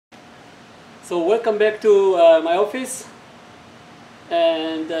So welcome back to my office,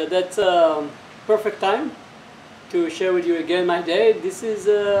 and that's perfect time to share with you again my day. This is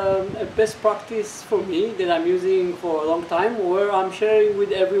a best practice for me that I'm using for a long time, where I'm sharing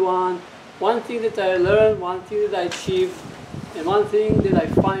with everyone one thing that I learned, one thing that I achieved, and one thing that I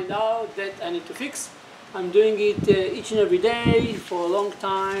find out that I need to fix. I'm doing it each and every day for a long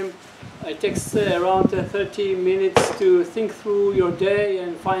time. It takes around 30 minutes to think through your day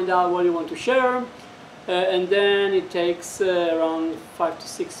and find out what you want to share. And then it takes around 5 to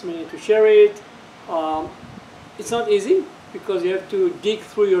 6 minutes to share it. It's not easy because you have to dig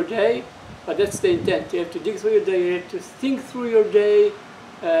through your day, but that's the intent. You have to dig through your day, you have to think through your day,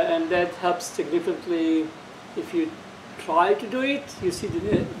 and that helps significantly. If you try to do it, you see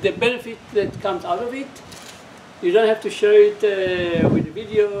the benefit that comes out of it. You don't have to share it with a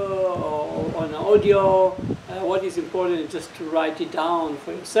video or on audio. What is important is just to write it down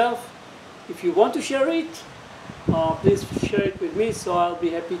for yourself. If you want to share it, please share it with me, so I'll be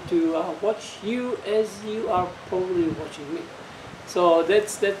happy to watch you as you are probably watching me. So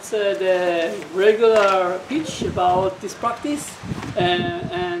that's the regular pitch about this practice,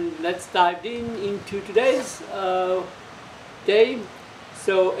 and let's dive into today's day.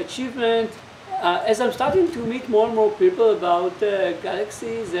 So achievement. As I'm starting to meet more and more people about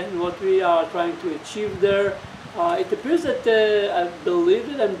Galaxies and what we are trying to achieve there, it appears that I believe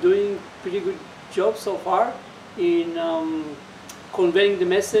that I'm doing pretty good job so far in conveying the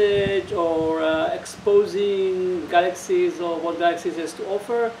message or exposing Galaxies or what Galaxies has to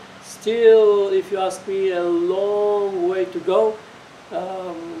offer. Still, if you ask me, a long way to go.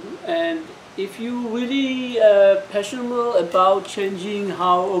 And if you really passionate about changing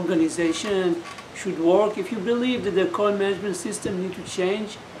how organization should work, if you believe that the current management system need to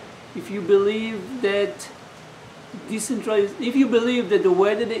change, if you believe that if you believe that the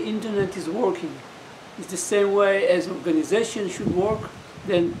way that the internet is working is the same way as organization should work,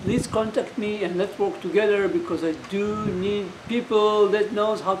 then please contact me and let's work together, because I do need people that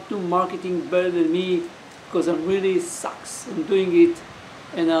knows how to do marketing better than me, because I'm really sucks in doing it,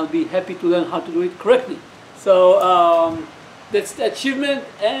 and I'll be happy to learn how to do it correctly. So that's the achievement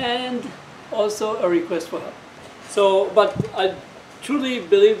and also a request for help. So, but I truly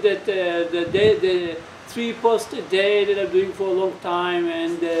believe that the 3 posts a day that I'm doing for a long time,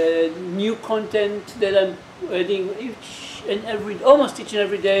 and the new content that I'm adding almost each and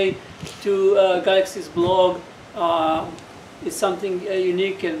every day to Galaxy's blog is something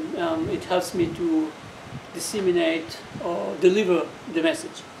unique, and it helps me to disseminate or deliver the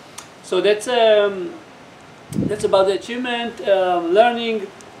message. So that's about the achievement, learning.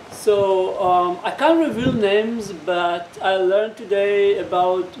 So I can't reveal names, but I learned today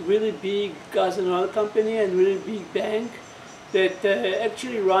about really big gas and oil company and really big bank that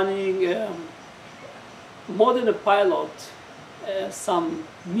actually running more than a pilot, some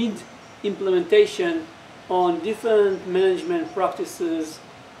mid-implementation on different management practices.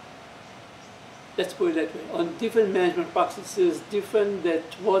 Let's put it that way, on different management practices, different than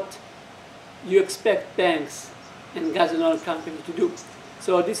what you expect banks and gas and oil company to do.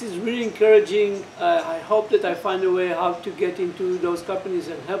 So this is really encouraging. I hope that I find a way how to get into those companies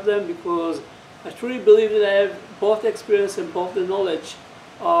and help them, because I truly believe that I have both experience and both the knowledge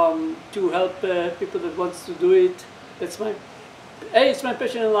to help people that wants to do it. That's my A, it's my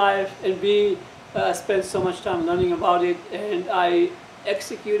passion in life, and B, I spend so much time learning about it, and I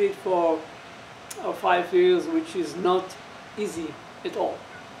execute it for 5 years, which is not easy at all.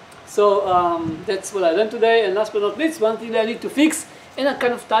 So that's what I learned today. And last but not least, one thing that I need to fix, and I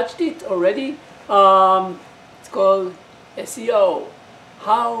kind of touched it already, it's called SEO.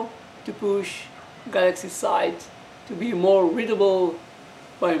 How to push Galaxy site to be more readable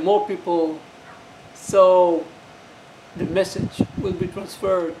by more people, so the message will be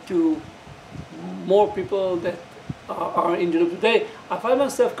transferred to more people that are in the loop today. I find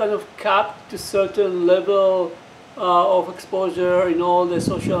myself kind of capped to certain level of exposure in all the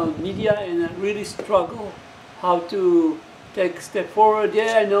social media, and I really struggle how to take a step forward.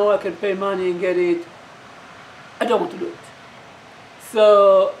 Yeah, I know I can pay money and get it. I don't want to do it.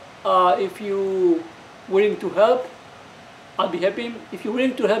 So if you're willing to help, I'll be happy. If you're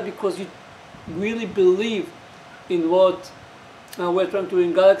willing to help because you really believe in what we're trying to do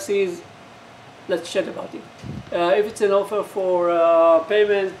in Galaxies, let's chat about it. If it's an offer for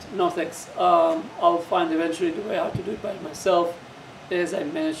payment, no thanks. I'll find eventually the way how to do it by myself, as I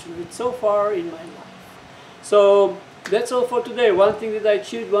managed to do it so far in my life. So that's all for today. One thing that I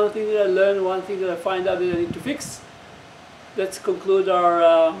achieved, one thing that I learned, one thing that I find out that I need to fix. Let's conclude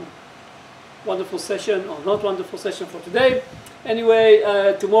our wonderful session, or not wonderful session for today. Anyway,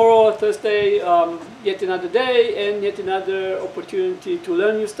 tomorrow, Thursday, yet another day and yet another opportunity to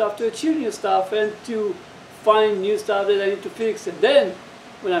learn new stuff, to achieve new stuff, and to find new stuff that I need to fix. And then,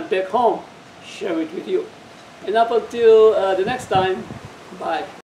 when I'm back home, share it with you. And up until the next time, bye.